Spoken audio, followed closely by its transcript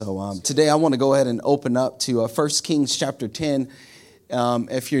Today I want to go ahead and open up to 1 Kings chapter 10.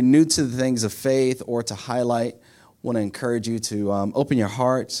 If you're new to the things of faith or to highlight, I want to encourage you to open your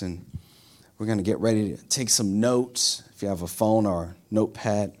hearts, and we're going to get ready to take some notes if you have a phone or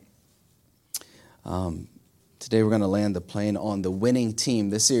notepad. Today we're going to land the plane on the winning team.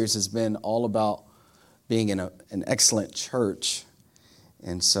 This series has been all about being in an excellent church.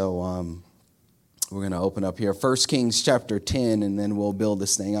 And so we're going to open up here, 1 Kings chapter 10, and then we'll build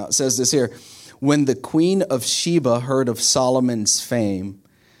this thing out. It says this here: when the queen of Sheba heard of Solomon's fame,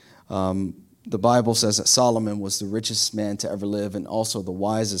 the Bible says that Solomon was the richest man to ever live and also the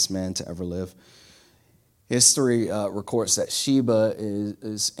wisest man to ever live. History records that Sheba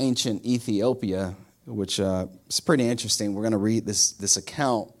is ancient Ethiopia, which is pretty interesting. We're going to read this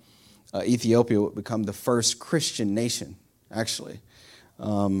account. Ethiopia would become the first Christian nation, actually.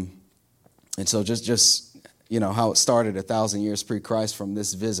 And so just how it started 1,000 years pre-Christ from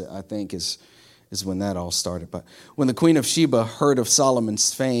this visit, I think, is when that all started. But when the queen of Sheba heard of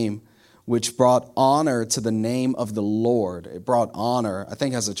Solomon's fame, which brought honor to the name of the Lord, it brought honor. I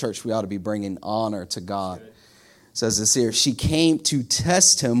think as a church we ought to be bringing honor to God. It says this here: she came to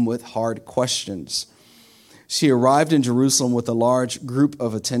test him with hard questions. She arrived in Jerusalem with a large group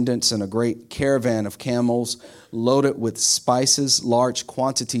of attendants and a great caravan of camels loaded with spices, large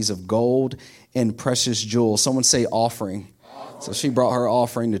quantities of gold, and precious jewels. Someone say offering. So she brought her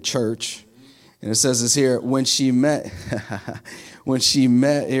offering to church. And it says this here: when she met,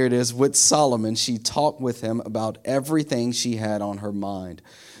 here it is, with Solomon, she talked with him about everything she had on her mind.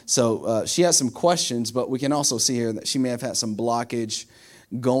 So she had some questions, but we can also see here that she may have had some blockage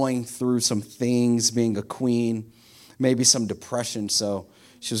going through some things, being a queen, maybe some depression. So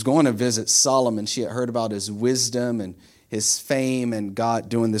she was going to visit Solomon. She had heard about his wisdom and his fame and God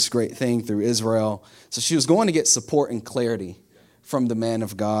doing this great thing through Israel. So she was going to get support and clarity from the man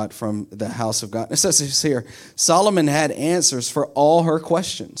of God, from the house of God. It says this here: Solomon had answers for all her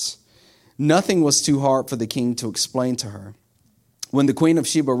questions. Nothing was too hard for the king to explain to her. When the queen of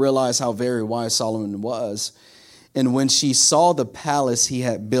Sheba realized how very wise Solomon was, and when she saw the palace he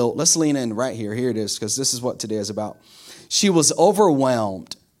had built, let's lean in right here. Here it is, because this is what today is about. She was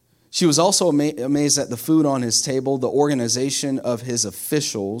overwhelmed. She was also amazed at the food on his table, the organization of his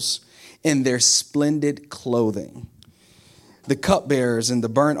officials, and their splendid clothing, the cupbearers and the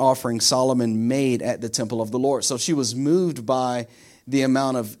burnt offering Solomon made at the temple of the Lord. So she was moved by the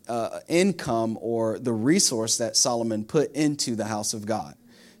amount of income or the resource that Solomon put into the house of God.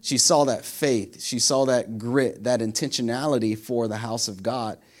 She saw that faith. She saw that grit, that intentionality for the house of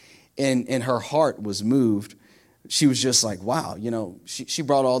God. And her heart was moved. She was just like, wow, she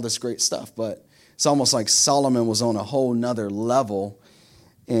brought all this great stuff. But it's almost like Solomon was on a whole nother level.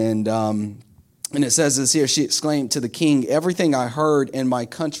 And it says this here: she exclaimed to the king, "Everything I heard in my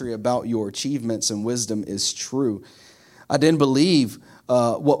country about your achievements and wisdom is true. I didn't believe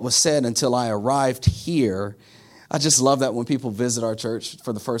what was said until I arrived here." I just love that when people visit our church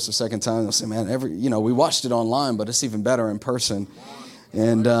for the first or second time, they'll say, "Man, we watched it online, but it's even better in person."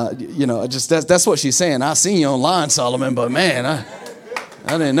 And that's what she's saying. I seen you online, Solomon, but man, I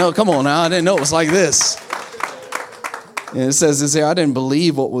didn't know. Come on now, I didn't know it was like this. And it says this here: I didn't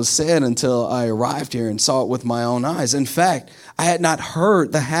believe what was said until I arrived here and saw it with my own eyes. In fact, I had not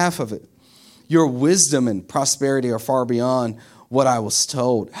heard the half of it. Your wisdom and prosperity are far beyond what I was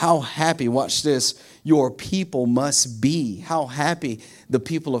told. How happy, watch this, your people must be. How happy the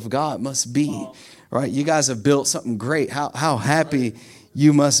people of God must be, right? You guys have built something great. How happy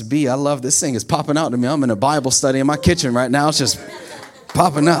you must be. I love this thing. It's popping out to me. I'm in a Bible study in my kitchen right now. It's just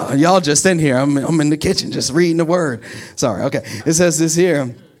popping out. Y'all just in here. I'm in the kitchen just reading the word. Sorry. Okay. It says this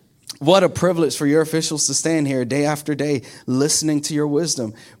here: what a privilege for your officials to stand here day after day listening to your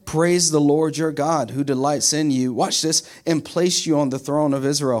wisdom. Praise the Lord your God, who delights in you. Watch this. And placed you on the throne of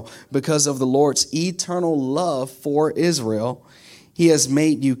Israel. Because of the Lord's eternal love for Israel, he has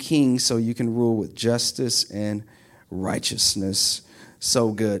made you king so you can rule with justice and righteousness.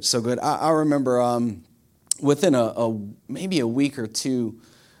 So good. So good. I remember within maybe a week or two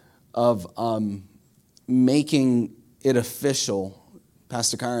of making it official,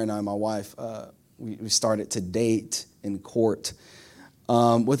 Pastor Kyra and I, my wife, we started to date in court.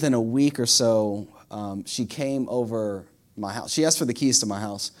 Within a week or so, she came over my house. She asked for the keys to my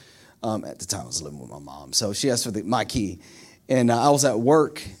house. At the time, I was living with my mom. So she asked for my key. And I was at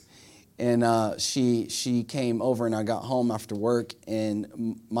work, and she came over, and I got home after work,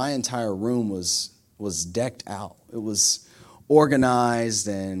 and my entire room was decked out. It was organized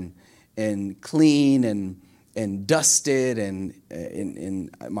and clean, and and dusted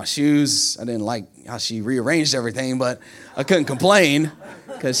and my shoes. I didn't like how she rearranged everything, but I couldn't complain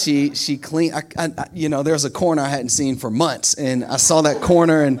because she cleaned. There's a corner I hadn't seen for months, and I saw that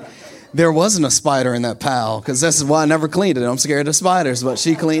corner, and there wasn't a spider in that pile because this is why I never cleaned it. I'm scared of spiders, but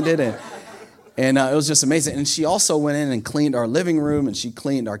she cleaned it, and it was just amazing. And she also went in and cleaned our living room, and she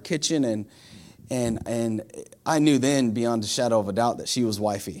cleaned our kitchen, and I knew then beyond a shadow of a doubt that she was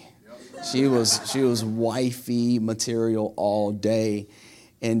wifey. She was wifey material all day.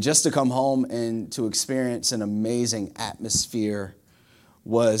 And just to come home and to experience an amazing atmosphere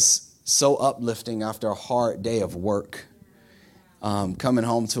was so uplifting after a hard day of work. Coming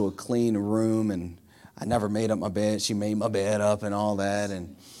home to a clean room, and I never made up my bed. She made my bed up and all that.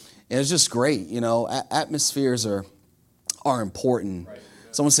 And it was just great. Atmospheres are important.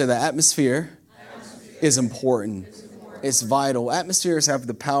 Someone said that atmosphere is important. It's vital. Atmospheres have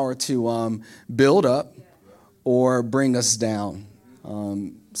the power to build up or bring us down.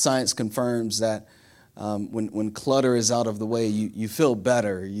 Science confirms that when clutter is out of the way, you feel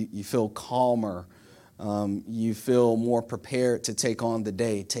better. You feel calmer. You feel more prepared to take on the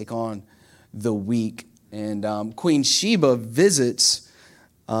day, take on the week. And Queen Sheba visits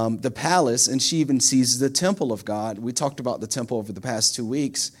the palace, and she even sees the temple of God. We talked about the temple over the past 2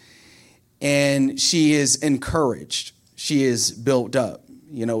 weeks. And she is encouraged. She is built up.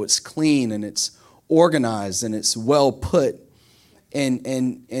 It's clean and it's organized and it's well put.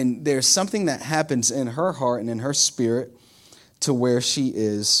 And there's something that happens in her heart and in her spirit to where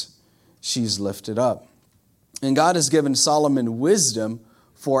she's lifted up. And God has given Solomon wisdom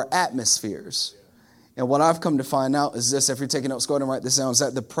for atmospheres. And what I've come to find out is this: if you're taking notes, go ahead and write this down, is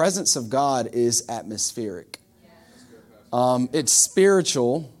that the presence of God is atmospheric. It's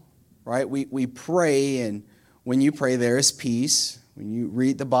spiritual. Right? We pray, and when you pray, there is peace. When you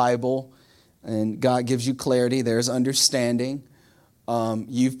read the Bible and God gives you clarity, there's understanding.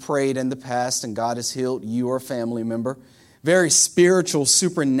 You've prayed in the past and God has healed you or a family member. Very spiritual,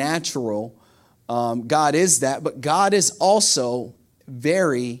 supernatural. God is that, but God is also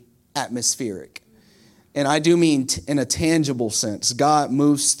very atmospheric. And I do mean in a tangible sense. God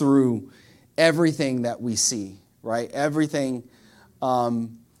moves through everything that we see, right? Everything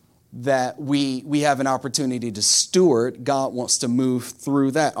that we have an opportunity to steward, God wants to move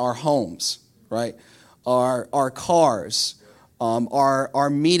through that. Our homes, right? Our cars, our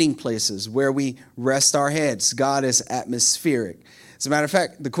meeting places where we rest our heads. God is atmospheric. As a matter of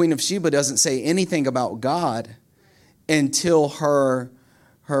fact, the Queen of Sheba doesn't say anything about God until her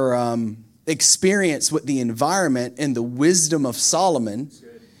experience with the environment and the wisdom of Solomon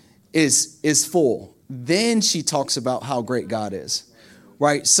is full. Then she talks about how great God is.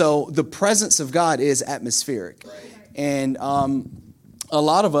 Right, so the presence of God is atmospheric, and a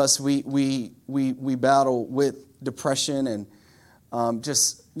lot of us we battle with depression and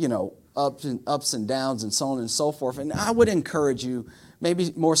just ups and downs and so on and so forth. And I would encourage you,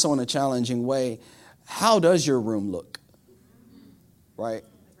 maybe more so in a challenging way, how does your room look? Right,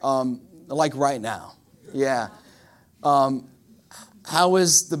 like right now, yeah. How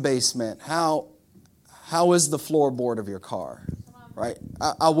is the basement? How is the floorboard of your car? Right,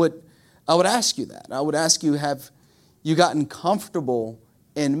 I would ask you that. I would ask you, have you gotten comfortable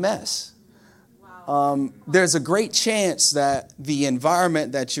in mess? There's a great chance that the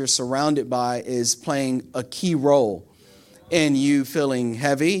environment that you're surrounded by is playing a key role in you feeling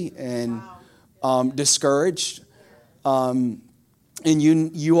heavy and discouraged, and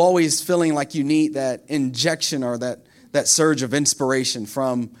you always feeling like you need that injection or that surge of inspiration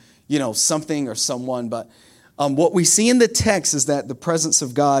from something or someone, but. What we see in the text is that the presence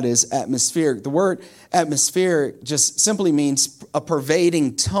of God is atmospheric. The word atmospheric just simply means a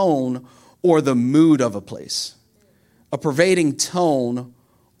pervading tone or the mood of a place. A pervading tone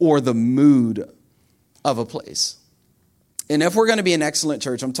or the mood of a place. And if we're going to be an excellent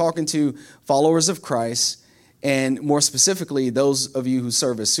church, I'm talking to followers of Christ, and more specifically, those of you who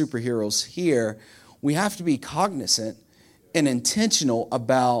serve as superheroes here, we have to be cognizant and intentional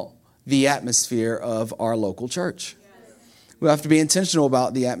about the atmosphere of our local church. We have to be intentional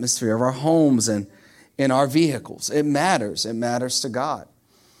about the atmosphere of our homes and in our vehicles. It matters. It matters to God.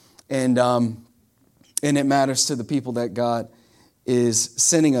 And it matters to the people that God is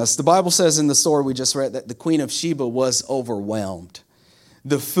sending us. The Bible says in the story we just read that the Queen of Sheba was overwhelmed.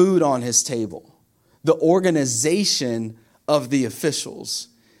 The food on his table, the organization of the officials,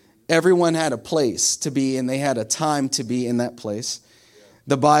 everyone had a place to be and they had a time to be in that place.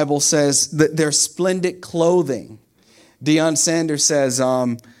 The Bible says that their splendid clothing. Deion Sanders says,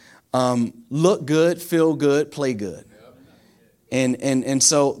 look good, feel good, play good. And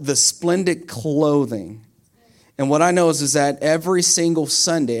so the splendid clothing And what I know is that every single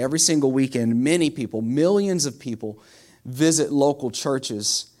Sunday, every single weekend, many people, millions of people visit local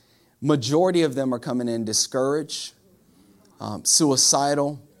churches. Majority of them are coming in discouraged,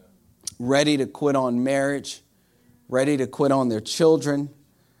 suicidal, ready to quit on marriage, ready to quit on their children,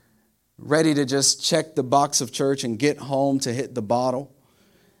 ready to just check the box of church and get home to hit the bottle.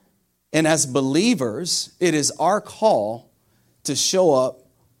 And as believers, it is our call to show up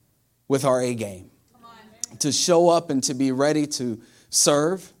with our A game, to show up and to be ready to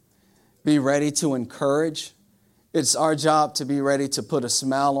serve, be ready to encourage. It's our job to be ready to put a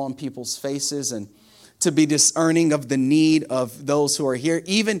smile on people's faces and to be discerning of the need of those who are here,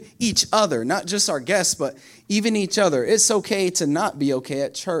 even each other, not just our guests, but even each other. It's okay to not be okay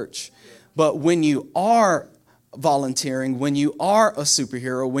at church. But when you are volunteering, when you are a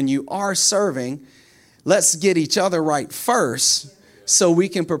superhero, when you are serving, let's get each other right first so we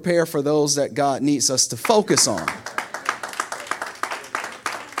can prepare for those that God needs us to focus on.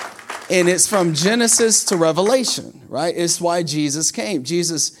 And it's from Genesis to Revelation, right? It's why Jesus came.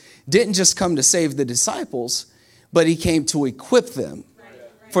 Jesus didn't just come to save the disciples, but he came to equip them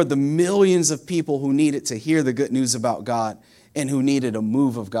for the millions of people who needed to hear the good news about God and who needed a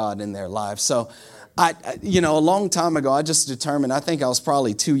move of God in their lives. So, a long time ago, I just determined, I think I was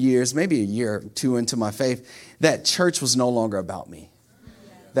probably 2 years, maybe a year or two into my faith, that church was no longer about me.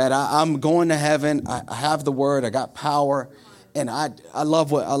 That I'm going to heaven, I have the word, I got power. And I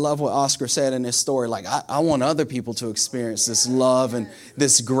love what Oscar said in his story. Like, I want other people to experience this love and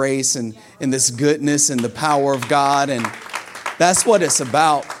this grace and this goodness and the power of God. And that's what it's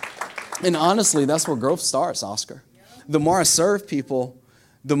about. And honestly, that's where growth starts, Oscar. The more I serve people,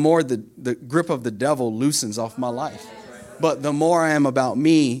 the more the grip of the devil loosens off my life. But the more I am about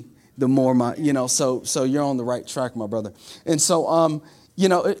me, the more so you're on the right track, my brother. And so,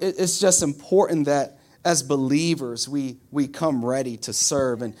 it's just important that as believers, we come ready to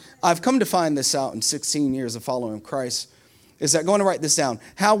serve. And I've come to find this out in 16 years of following Christ, is that, going to write this down,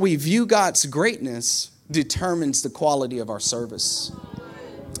 how we view God's greatness determines the quality of our service.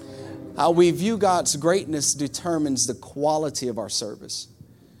 How we view God's greatness determines the quality of our service.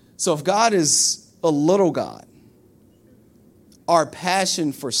 So if God is a little God, our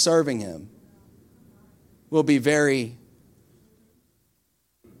passion for serving him will be very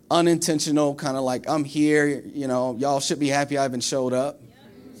unintentional, kind of like, I'm here, y'all should be happy I haven't showed up,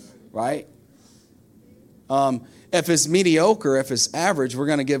 right? If it's mediocre, if it's average, we're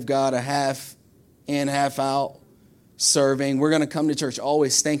going to give God a half in, half out serving. We're going to come to church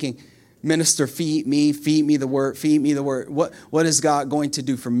always thinking, minister, feed me the word, feed me the word. What is God going to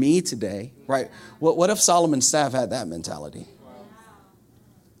do for me today, right? What if Solomon's staff had that mentality?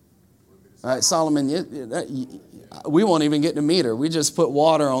 All right, Solomon, we won't even get to meet her. We just put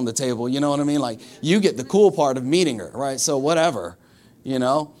water on the table. You know what I mean? Like, you get the cool part of meeting her, right? So whatever,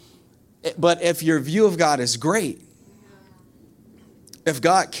 But if your view of God is great, if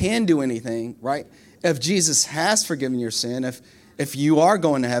God can do anything, right? If Jesus has forgiven your sin, if you are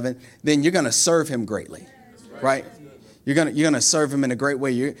going to heaven, then you're going to serve him greatly, right? You're going to serve him in a great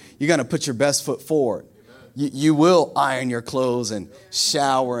way. You're going to put your best foot forward. You will iron your clothes and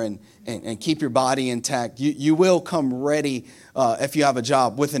shower and keep your body intact. You will come ready, if you have a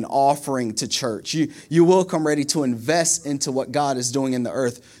job, with an offering to church. You will come ready to invest into what God is doing in the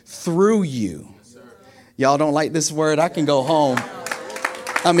earth through you. Y'all don't like this word? I can go home.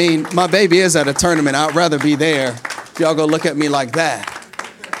 I mean, my baby is at a tournament. I'd rather be there if y'all go look at me like that.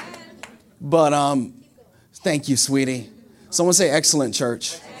 But thank you, sweetie. Someone say excellent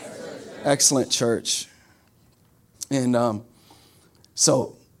church. Excellent church. And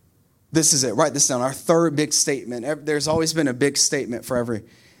so this is it. Write this down. Our third big statement. There's always been a big statement for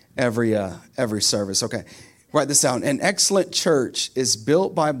every service. Okay. Write this down. An excellent church is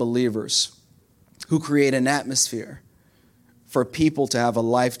built by believers who create an atmosphere for people to have a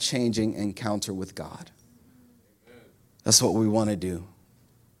life-changing encounter with God. That's what we want to do.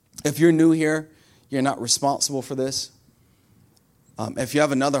 If you're new here, you're not responsible for this. If you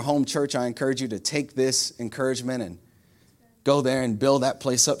have another home church, I encourage you to take this encouragement and go there and build that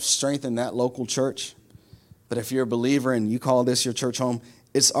place up, strengthen that local church. But if you're a believer and you call this your church home,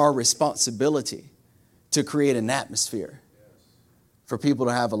 it's our responsibility to create an atmosphere for people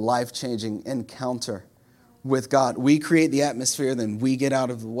to have a life-changing encounter with God. We create the atmosphere, then we get out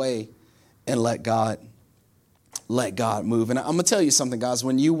of the way and let God move. And I'm going to tell you something, guys.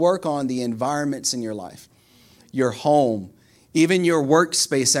 When you work on the environments in your life, your home, even your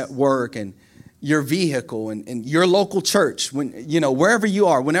workspace at work and your vehicle and your local church, wherever you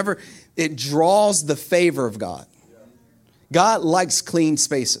are, whenever it draws the favor of God. God likes clean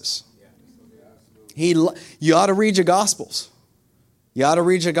spaces. You ought to read your Gospels. You ought to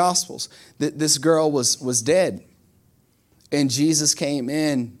read your Gospels. This girl was dead. And Jesus came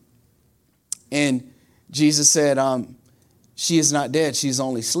in. And Jesus said, she is not dead. She's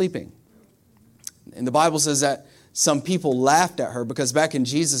only sleeping. And the Bible says that some people laughed at her because back in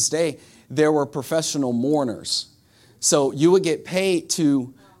Jesus' day, there were professional mourners. So you would get paid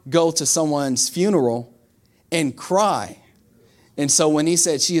to go to someone's funeral and cry. And so when he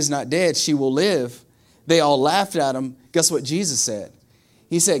said, she is not dead, she will live, they all laughed at him. Guess what Jesus said?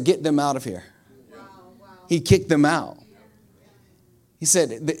 He said, get them out of here. He kicked them out. He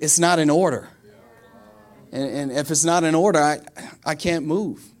said, it's not in order. And if it's not in order, I can't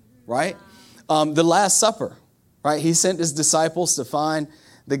move, right? The Last Supper, right? He sent his disciples to find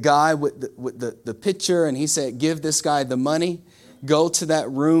the guy with the pitcher, and he said, give this guy the money. Go to that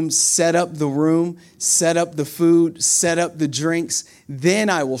room, set up the room, set up the food, set up the drinks, then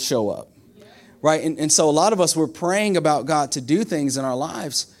I will show up, right? And so a lot of us, we're praying about God to do things in our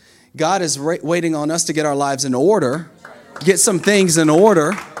lives. God is waiting on us to get our lives in order, get some things in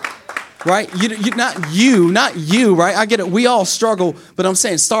order. Right? Not you, right? I get it. We all struggle, but I'm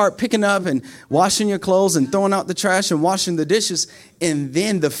saying start picking up and washing your clothes and throwing out the trash and washing the dishes. And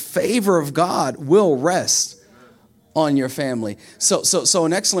then the favor of God will rest on your family. So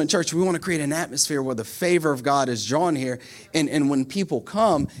an excellent church, we want to create an atmosphere where the favor of God is drawn here. And when people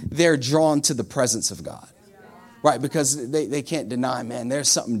come, they're drawn to the presence of God. Right, because they can't deny, man, there's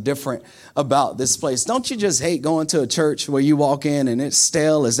something different about this place. Don't you just hate going to a church where you walk in and it's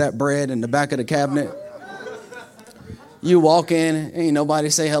stale as that bread in the back of the cabinet? You walk in, ain't nobody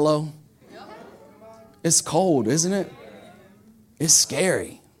say hello. It's cold, isn't it? It's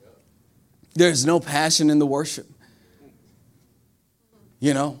scary. There's no passion in the worship.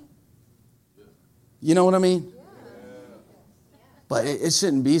 You know what I mean? But it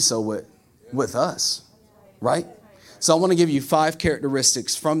shouldn't be so with us. Right? So I want to give you 5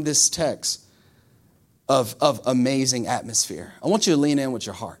 characteristics from this text of amazing atmosphere. I want you to lean in with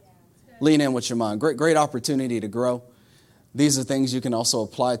your heart. Lean in with your mind. Great opportunity to grow. These are things you can also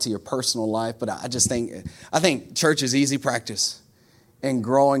apply to your personal life. But I think church is easy practice in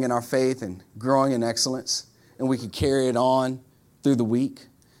growing in our faith and growing in excellence. And we can carry it on through the week.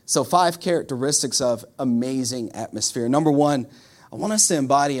 So 5 characteristics of amazing atmosphere. Number 1, I want us to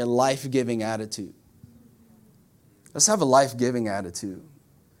embody a life-giving attitude. Let's have a life-giving attitude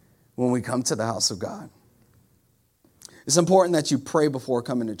when we come to the house of God. It's important that you pray before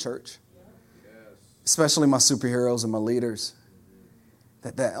coming to church, especially my superheroes and my leaders,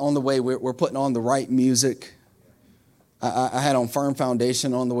 that on the way we're putting on the right music. I had on Firm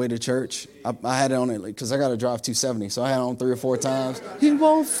Foundation on the way to church. I had it on it because I got to drive 270, so I had it on 3 or 4 times. He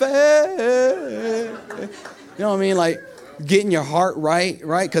won't fail. You know what I mean? Like, getting your heart right?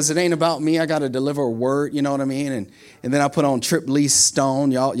 Because it ain't about me. I got to deliver a word, you know what I mean? And then I put on Trip Lee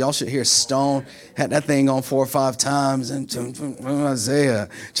Stone. Y'all should hear Stone. Had that thing on 4 or 5 times. And Isaiah,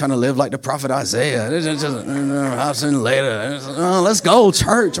 trying to live like the prophet Isaiah. House in later. Let's go,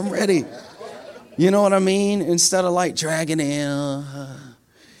 church. I'm ready. You know what I mean? Instead of like dragging in.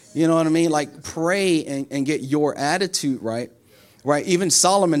 You know what I mean? Like pray and get your attitude right. Right? Even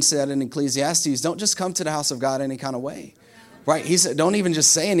Solomon said in Ecclesiastes, don't just come to the house of God any kind of way. Right? He said, don't even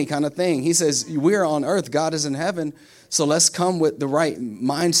just say any kind of thing. He says, we're on earth, God is in heaven. So let's come with the right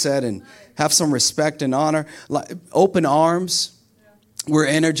mindset and have some respect and honor. Like, open arms. We're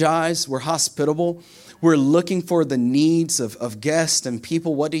energized. We're hospitable. We're looking for the needs of guests and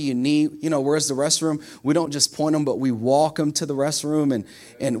people. What do you need? You know, where's the restroom? We don't just point them, but we walk them to the restroom.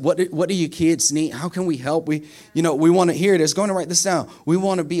 And what do you kids need? How can we help? We want to hear this. Going to write this down. We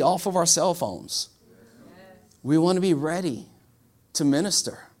want to be off of our cell phones. We want to be ready to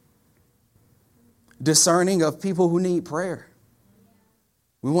minister. Discerning of people who need prayer.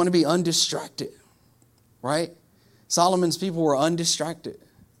 We want to be undistracted, right? Solomon's people were undistracted.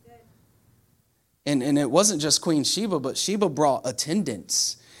 And it wasn't just Queen Sheba, but Sheba brought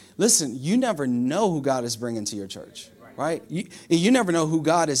attendance. Listen, you never know who God is bringing to your church, right? You never know who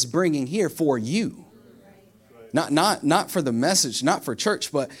God is bringing here for you. Not for the message, not for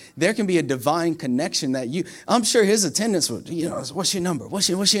church, but there can be a divine connection that I'm sure his attendance would, what's your number? What's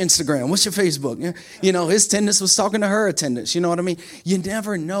your Instagram? What's your Facebook? His attendance was talking to her attendance. You know what I mean? You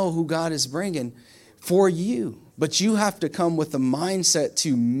never know who God is bringing for you, but you have to come with a mindset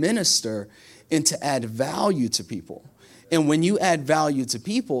to minister and to add value to people. And when you add value to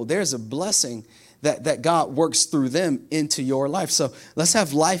people, there's a blessing that God works through them into your life. So let's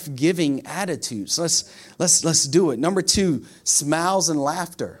have life-giving attitudes. Let's do it. Number 2, smiles and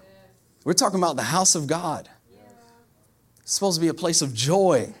laughter. We're talking about the house of God. It's supposed to be a place of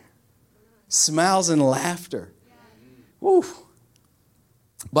joy, Smiles and laughter. Woo.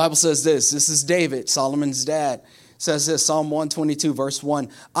 Bible says this. This is David, Solomon's dad. Says this, Psalm 122, verse 1.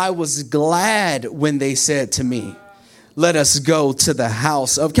 I was glad when they said to me, let us go to the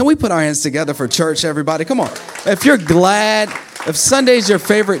house of. Can we put our hands together for church, everybody? Come on. If you're glad, if Sunday's your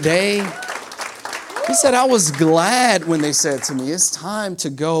favorite day, he said, I was glad when they said to me, it's time to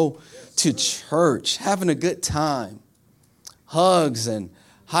go to church, having a good time. Hugs and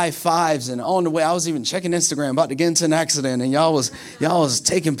high fives, and on the way, I was even checking Instagram, about to get into an accident, and y'all was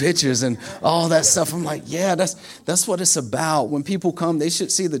taking pictures and all that stuff. I'm like, yeah, that's what it's about. When people come, they should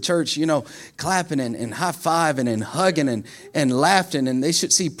see the church, clapping and high fiving and hugging and laughing, and they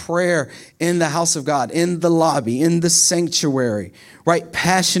should see prayer in the house of God, in the lobby, in the sanctuary, right?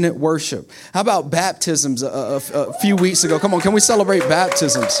 Passionate worship. How about baptisms a few weeks ago? Come on, can we celebrate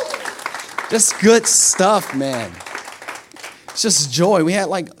baptisms? That's good stuff, man. It's just joy. We had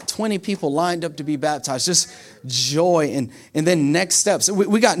like 20 people lined up to be baptized. Just joy. And then next steps.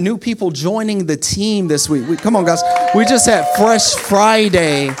 We got new people joining the team this week. Come on, guys. We just had Fresh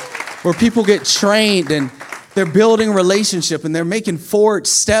Friday where people get trained and they're building relationship and they're making forward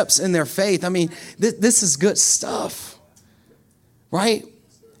steps in their faith. I mean, this is good stuff, right?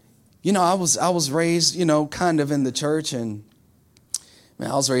 I was raised, kind of in the church, and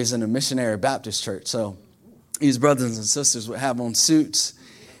I was raised in a missionary Baptist church. So these brothers and sisters would have on suits,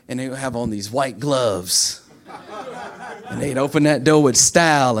 and they would have on these white gloves. And they'd open that door with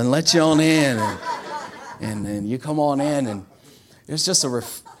style and let you on in. And then you come on in, and it's just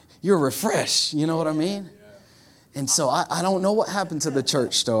you're refreshed. You know what I mean? And so I don't know what happened to the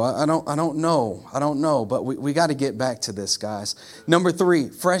church, though. I don't know. But we got to get back to this, guys. Number 3,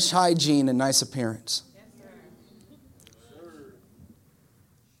 fresh hygiene and nice appearance.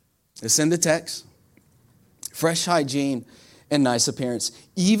 It's in the text. Fresh hygiene and nice appearance,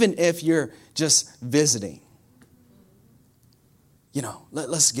 even if you're just visiting.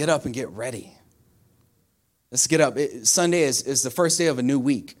 Let's get up and get ready. Let's get up. Sunday is the first day of a new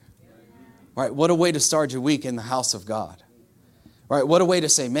week. Right? What a way to start your week in the house of God. Right? What a way to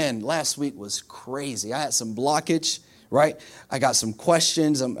say, man, last week was crazy. I had some blockage, right? I got some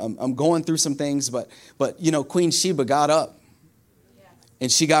questions. I'm going through some things, but Queen Sheba got up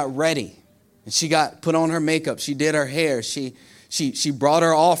and she got ready. And she put on her makeup. She did her hair. She brought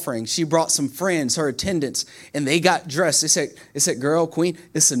her offering. She brought some friends, her attendants, and they got dressed. They said, girl, Queen,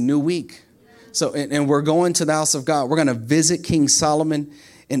 it's a new week. So, and we're going to the house of God. We're going to visit King Solomon,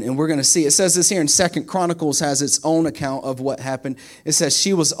 and we're going to see. It says this here in 2 Chronicles has its own account of what happened. It says,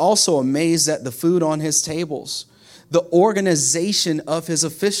 she was also amazed at the food on his tables, the organization of his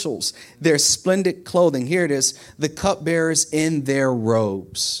officials, their splendid clothing. Here it is, the cupbearers in their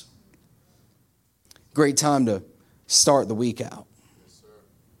robes. Great time to start the week out.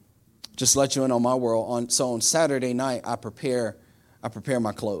 Just let you in on my world. So on Saturday night, I prepare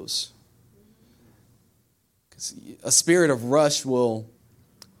my clothes. Because a spirit of rush will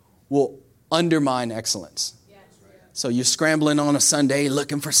undermine excellence. So you're scrambling on a Sunday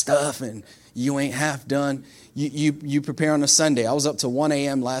looking for stuff and you ain't half done. You prepare on a Sunday. I was up to 1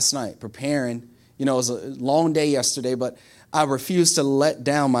 a.m. last night preparing. It was a long day yesterday, but I refused to let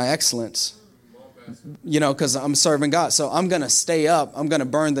down my excellence. Because I'm serving God. So I'm going to stay up. I'm going to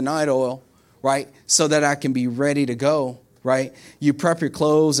burn the night oil, right? So that I can be ready to go, right? You prep your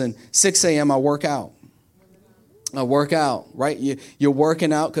clothes, and 6 a.m. I work out. Right? You're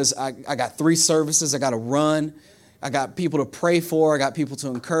working out because I got 3 services. I got to run. I got people to pray for. I got people to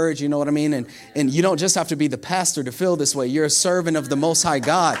encourage. You know what I mean? And you don't just have to be the pastor to feel this way. You're a servant of the Most High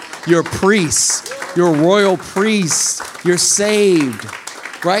God. You're a priest. You're a royal priest. You're saved,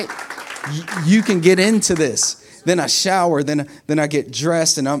 right? You can get into this. Then I shower. Then I get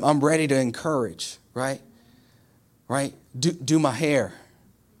dressed, and I'm ready to encourage. Right? Do my hair.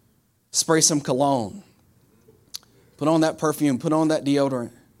 Spray some cologne. Put on that perfume. Put on that deodorant.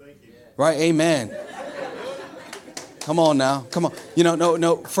 Right? Amen. Come on now. Come on.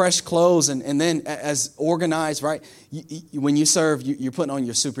 No fresh clothes, and then as organized. Right? When you serve, you're putting on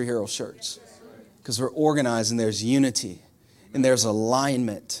your superhero shirts because we're organized, and there's unity, and there's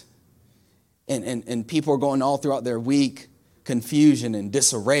alignment. And people are going all throughout their week, confusion and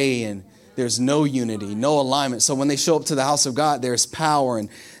disarray, and there's no unity, no alignment. So when they show up to the house of God, there's power and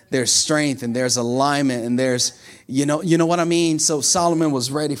there's strength and there's alignment and there's, you know what I mean? So Solomon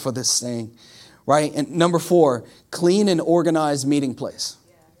was ready for this thing, right? And number 4, clean and organized meeting place.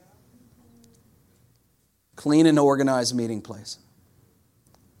 Clean and organized meeting place.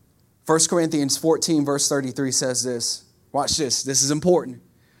 1 Corinthians 14, verse 33 says this. Watch this. This is important.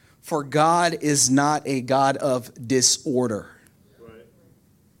 For God is not a God of disorder.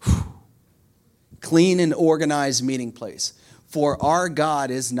 Right. clean and organized meeting place. For our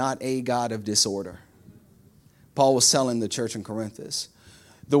God is not a God of disorder. Paul was telling the church in Corinth this.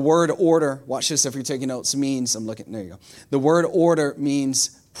 The word order, watch this if you're taking notes, means, there you go. The word order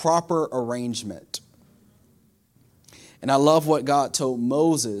means proper arrangement. And I love what God told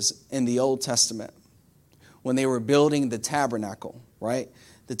Moses in the Old Testament when they were building the tabernacle, right?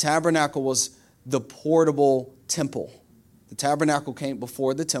 The tabernacle was the portable temple. The tabernacle came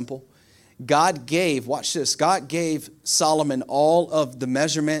before the temple. God gave, watch this, God gave Solomon all of the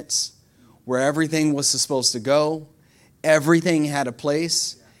measurements where everything was supposed to go. Everything had a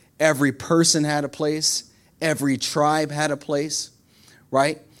place. Every person had a place. Every tribe had a place,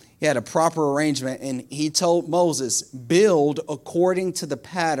 right? He had a proper arrangement, and he told Moses, build according to the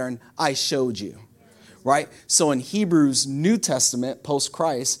pattern I showed you, right? So in Hebrews, New Testament,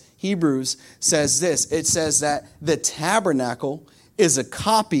 post-Christ, Hebrews says this. It says that the tabernacle is a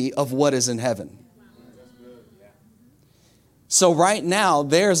copy of what is in heaven. So right now,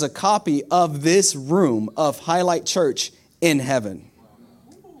 there's a copy of this room of Highlight Church in heaven.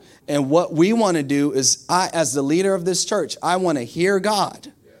 And what we want to do is, as the leader of this church, I want to hear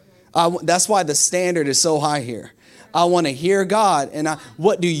God. That's why the standard is so high here. I want to hear God. And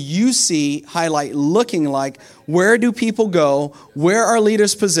what do you see Highlight looking like? Where do people go? Where are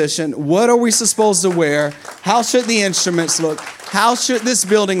leaders positioned? What are we supposed to wear? How should the instruments look? How should this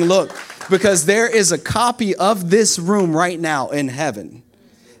building look? Because there is a copy of this room right now in heaven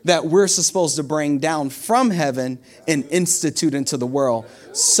that we're supposed to bring down from heaven and institute into the world,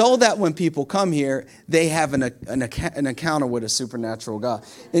 so that when people come here, they have an encounter with a supernatural God.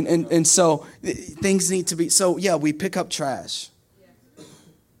 And so things need to be, so yeah, we pick up trash.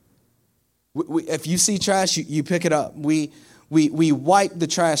 If you see trash, you pick it up. We wipe the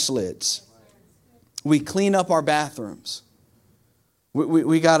trash lids. We clean up our bathrooms.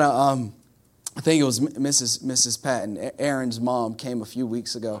 We got a, I think it was Mrs. Patton, Aaron's mom, came a few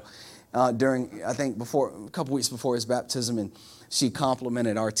weeks ago a couple weeks before his baptism, and she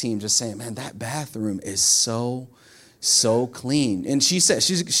complimented our team, just saying, man, that bathroom is so clean. And she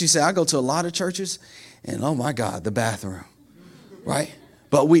said, I go to a lot of churches, and oh my God, the bathroom, right?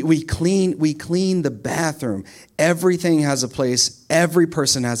 But we clean the bathroom. Everything has a place. Every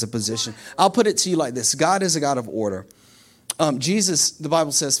person has a position. I'll put it to you like this. God is a God of order. Jesus, the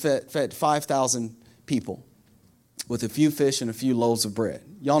Bible says, fed 5,000 people with a few fish and a few loaves of bread.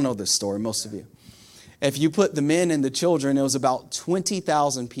 Y'all know this story, most of you. If you put the men and the children, it was about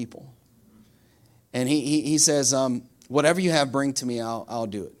 20,000 people. And he says, whatever you have, bring to me, I'll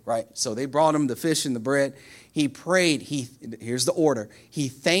do it, right? So they brought him the fish and the bread. He prayed. Here's the order. He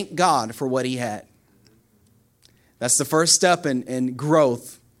thanked God for what he had. That's the first step in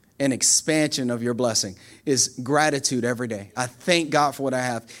growth and expansion of your blessing, is gratitude every day. I thank God for what I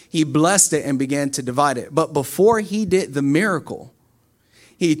have. He blessed it and began to divide it. But before he did the miracle,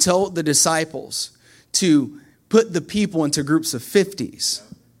 he told the disciples to put the people into groups of 50s,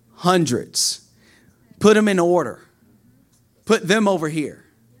 hundreds, put them in order, put them over here,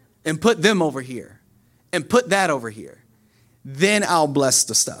 and put them over here, and put that over here. Then I'll bless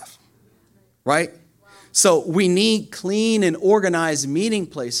the stuff, right? So we need clean and organized meeting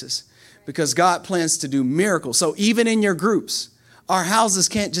places because God plans to do miracles. So even in your groups, our houses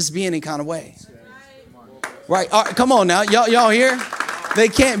can't just be any kind of way. Right? Come on now. Y'all here? They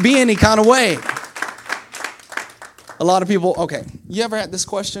can't be any kind of way. A lot of people, okay. You ever had this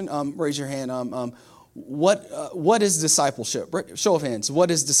question? Raise your hand. What is discipleship? Show of hands.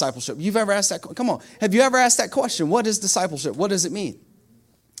 What is discipleship? You've ever asked that? Come on. Have you ever asked that question? What is discipleship? What does it mean?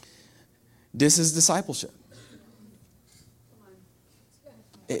 This is discipleship.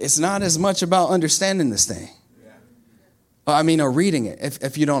 It's not as much about understanding this thing. Or reading it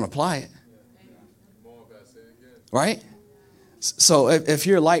if you don't apply it. Right? So if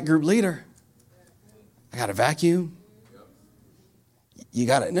you're a light group leader, I got to vacuum. You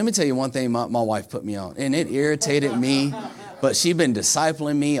got to, let me tell you one thing my wife put me on, and it irritated me, but she's been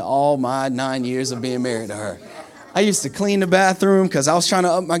discipling me all my 9 years of being married to her. I used to clean the bathroom because I was trying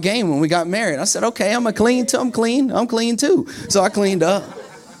to up my game when we got married. I said, okay, I'm clean too. I'm clean too. So I cleaned up.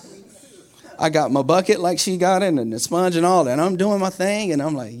 I got my bucket like she got it and the sponge and all that. And I'm doing my thing and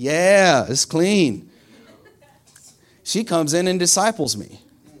I'm like, yeah, it's clean. She comes in and disciples me.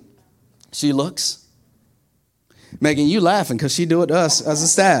 She looks. Megan, you laughing because she do it to us as a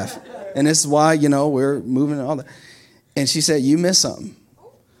staff. And this is why, we're moving and all that. And she said, you missed something.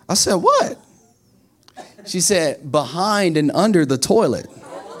 I said, what? She said, behind and under the toilet,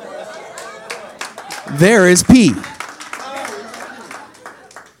 there is pee.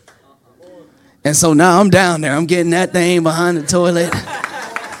 And so now I'm down there. I'm getting that thing behind the toilet.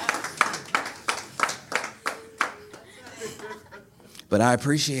 But I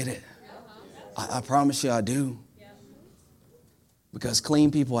appreciate it. I promise you I do. Because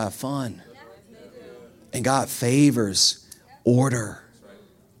clean people have fun. And God favors order,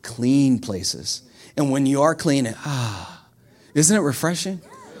 clean places. And when you are clean, isn't it refreshing?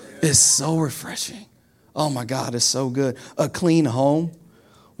 It's so refreshing. Oh my God, it's so good. A clean home.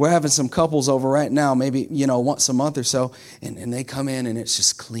 We're having some couples over right now, maybe, once a month or so, and they come in and it's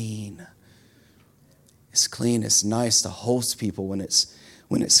just clean. It's clean. It's nice to host people when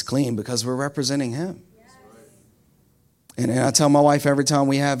it's clean because we're representing Him. And I tell my wife every time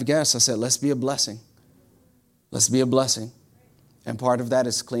we have guests, I said, let's be a blessing. Let's be a blessing. And part of that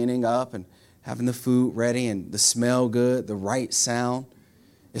is cleaning up and having the food ready and the smell good, the right sound.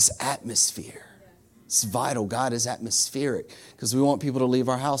 It's atmosphere. It's vital. God is atmospheric because we want people to leave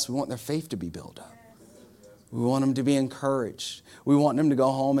our house. We want their faith to be built up. We want them to be encouraged. We want them to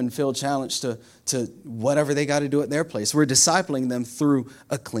go home and feel challenged to whatever they got to do at their place. We're discipling them through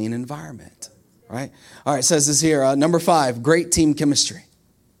a clean environment, right? All right, it says this here. Number 5, great team chemistry.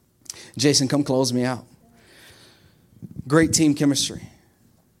 Jason, come close me out. Great team chemistry.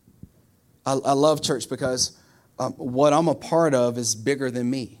 I love church because what I'm a part of is bigger than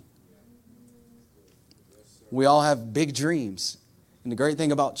me. We all have big dreams. And the great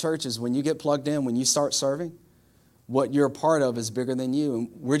thing about church is when you get plugged in, when you start serving, what you're a part of is bigger than you. And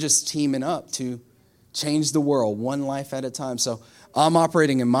we're just teaming up to change the world one life at a time. So I'm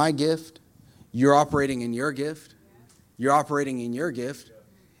operating in my gift. You're operating in your gift. You're operating in your gift.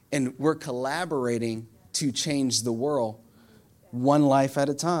 And we're collaborating to change the world one life at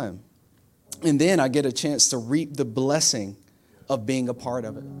a time. And then I get a chance to reap the blessing of being a part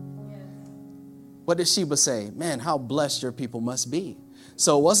of it. What did Sheba say? Man, how blessed your people must be.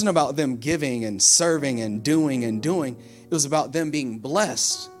 So it wasn't about them giving and serving and doing. It was about them being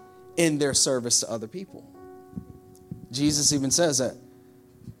blessed in their service to other people. Jesus even says that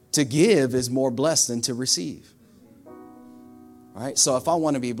to give is more blessed than to receive. All right? So if I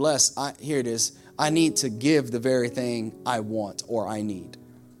want to be blessed, here it is. I need to give the very thing I want or I need.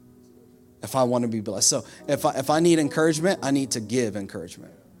 If I want to be blessed. So if I need encouragement, I need to give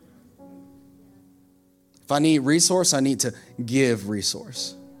encouragement. If I need resource, I need to give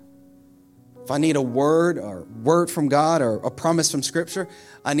resource. If I need a word from God or a promise from Scripture,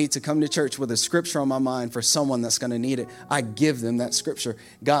 I need to come to church with a scripture on my mind for someone that's going to need it. I give them that scripture.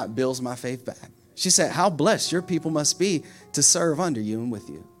 God builds my faith back. She said, how blessed your people must be to serve under you and with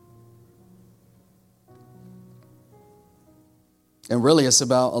you. And really, it's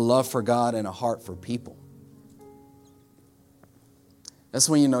about a love for God and a heart for people. That's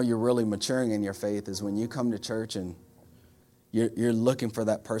when you know you're really maturing in your faith, is when you come to church and you're looking for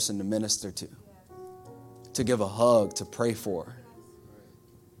that person to minister to give a hug, to pray for.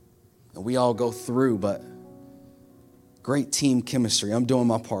 And we all go through, but great team chemistry. I'm doing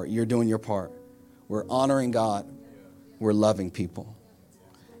my part. You're doing your part. We're honoring God. We're loving people.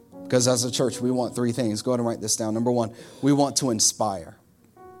 Because as a church, we want 3 things. Go ahead and write this down. Number 1, we want to inspire.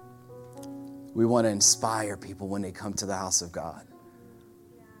 We want to inspire people when they come to the house of God.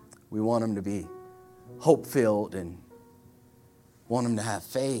 We want them to be hope-filled and want them to have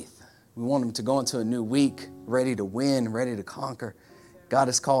faith. We want them to go into a new week ready to win, ready to conquer. God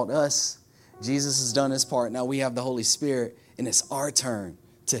has called us. Jesus has done his part. Now we have the Holy Spirit, and it's our turn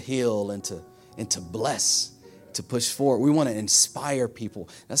to heal and to bless, to push forward. We want to inspire people.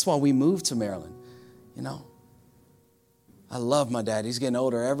 That's why we moved to Maryland. I love my dad. He's getting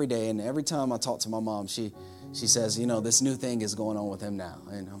older every day, and every time I talk to my mom, she says, this new thing is going on with him now.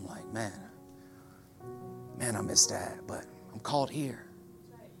 And I'm like, man, I miss Dad, but I'm called here.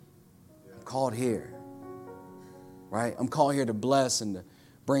 I'm called here, right? I'm called here to bless and to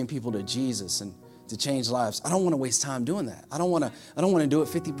bring people to Jesus and to change lives. I don't want to waste time doing that. I don't want to do it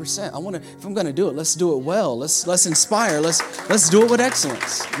 50%. If I'm going to do it, let's do it well. Let's inspire. Let's do it with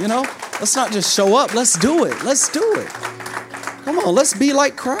excellence. Let's not just show up. Let's do it. Let's do it. Come on, let's be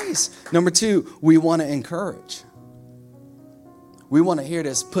like Christ. Number 2, we want to encourage. We want to hear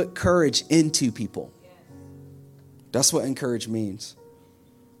this, put courage into people. That's what encourage means.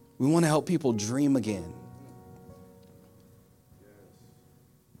 We want to help people dream again.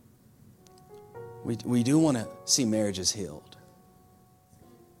 We do want to see marriages healed.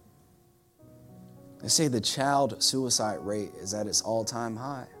 They say the child suicide rate is at its all-time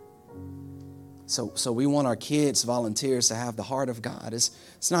high. So we want our kids, volunteers, to have the heart of God.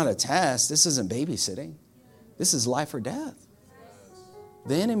 It's not a task. This isn't babysitting. This is life or death.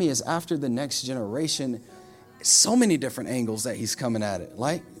 The enemy is after the next generation. So many different angles that he's coming at it.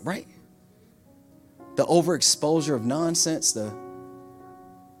 Like, right? The overexposure of nonsense, the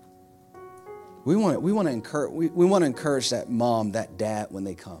We want to encourage that mom, that dad when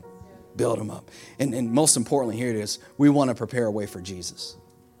they come. Build them up. And most importantly, here it is, we want to prepare a way for Jesus.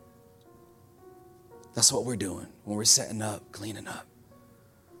 That's what we're doing when we're setting up, cleaning up.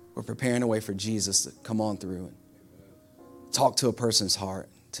 We're preparing a way for Jesus to come on through and talk to a person's heart,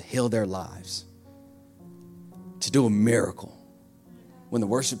 to heal their lives, to do a miracle. When the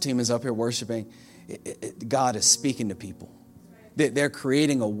worship team is up here worshiping, God is speaking to people. They're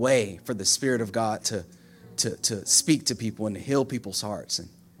creating a way for the Spirit of God to speak to people and to heal people's hearts. And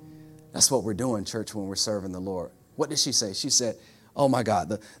that's what we're doing, church, when we're serving the Lord. What did she say? She said, oh my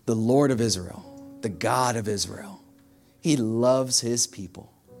God, the Lord of Israel, the God of Israel, he loves his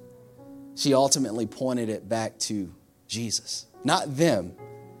people. She ultimately pointed it back to Jesus. Not them,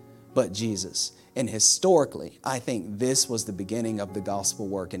 but Jesus. And historically, I think this was the beginning of the gospel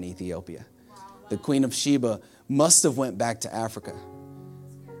work in Ethiopia. The Queen of Sheba must have went back to Africa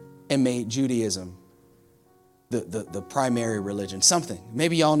and made Judaism the primary religion. Something.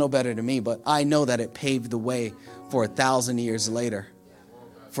 Maybe y'all know better than me, but I know that it paved the way for 1,000 years later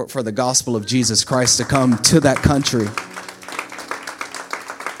for the gospel of Jesus Christ to come to that country.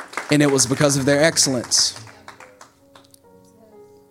 And it was because of their excellence.